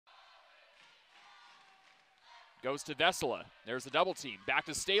Goes to Vesela. There's the double team. Back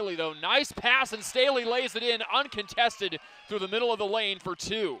to Staley, though. Nice pass, and Staley lays it in uncontested through the middle of the lane for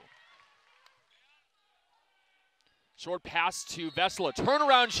 2. Short pass to Vesela.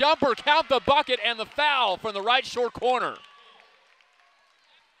 Turnaround jumper. Count the bucket and the foul from the right short corner.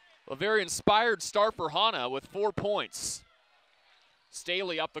 A very inspired start for Hana with 4 points.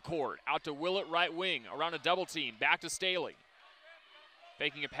 Staley up the court. Out to Willett, right wing. Around a double team. Back to Staley.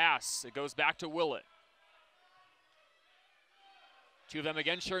 Faking a pass. It goes back to Willett. 2 of them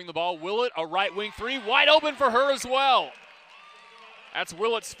again sharing the ball. Willett, a right wing 3. Wide open for her as well. That's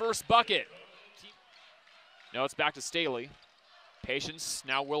Willett's first bucket. No, it's back to Staley. Patience.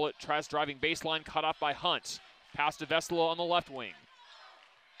 Now Willett tries driving baseline. Cut off by Hunt. Pass to Vesela on the left wing.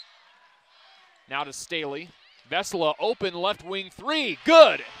 Now to Staley. Vesela open left wing 3.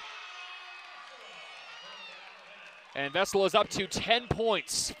 Good. And Vesela is up to 10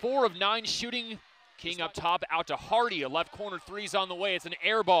 points. 4 of 9 shooting. King up top, out to Hardy. A left corner 3's on the way. It's an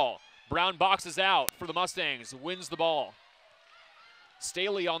air ball. Brown boxes out for the Mustangs. Wins the ball.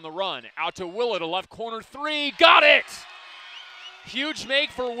 Staley on the run. Out to Willett. A left corner 3. Got it! Huge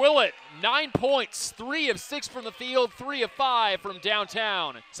make for Willett. 9 points. 3 of 6 from the field. 3 of 5 from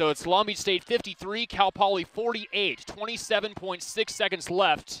downtown. So it's Long Beach State 53, Cal Poly 48. 27.6 seconds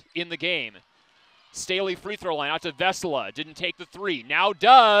left in the game. Staley free throw line out to Vesela. Didn't take the 3. Now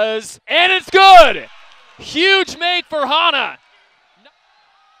does. And it's good! Huge make for Hana.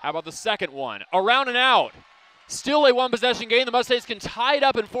 How about the second one? Around and out. Still a 1-possession game. The Mustangs can tie it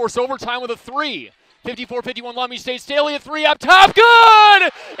up and force overtime with a 3. 54-51 Long Beach State. Staley a 3 up top.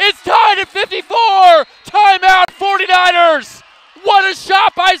 Good! It's tied at 54! Timeout 49ers! What a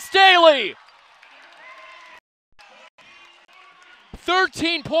shot by Staley!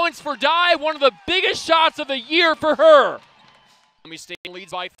 13 points for Dye, one of the biggest shots of the year for her. Long Beach State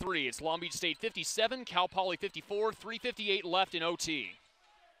leads by 3. It's Long Beach State 57, Cal Poly 54, 3:58 left in OT.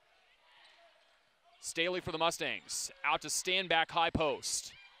 Staley for the Mustangs, out to stand back high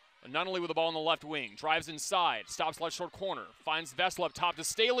post. Nunnally with the ball in the left wing, drives inside, stops left short corner, finds Vesela up top to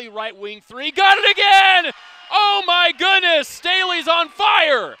Staley, right wing 3, got it again! Oh my goodness, Staley's on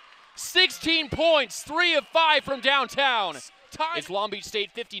fire! 16 points, 3 of 5 from downtown. It's Long Beach State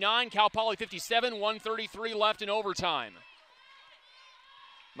 59, Cal Poly 57, 1:33 left in overtime.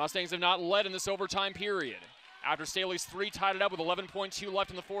 Mustangs have not led in this overtime period. After Staley's 3 tied it up with 11.2 left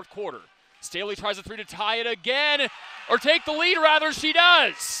in the fourth quarter. Staley tries a 3 to tie it again, or take the lead rather, she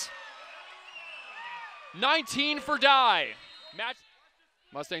does. 19 for Dye.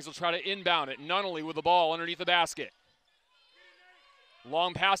 Mustangs will try to inbound it. Nunnally with the ball underneath the basket.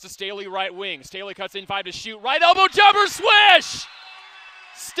 Long pass to Staley, right wing. Staley cuts in 5 to shoot. Right elbow jumper, swish!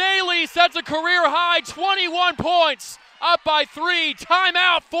 Staley sets a career high, 21 points. Up by 3,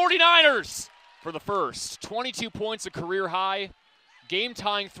 timeout 49ers. For the first, 22 points, a career high. Game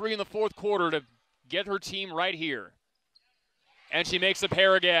tying 3 in the fourth quarter to get her team right here. And she makes a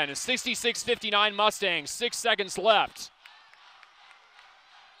pair again. 66-59 Mustangs, 6 seconds left.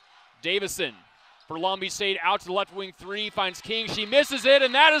 Davison for Long Beach State, out to the left wing 3, finds King, she misses it,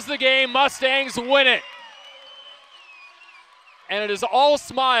 and that is the game. Mustangs win it. And it is all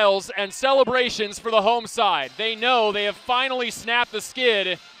smiles and celebrations for the home side. They know they have finally snapped the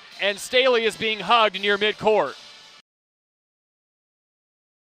skid, and Staley is being hugged near midcourt.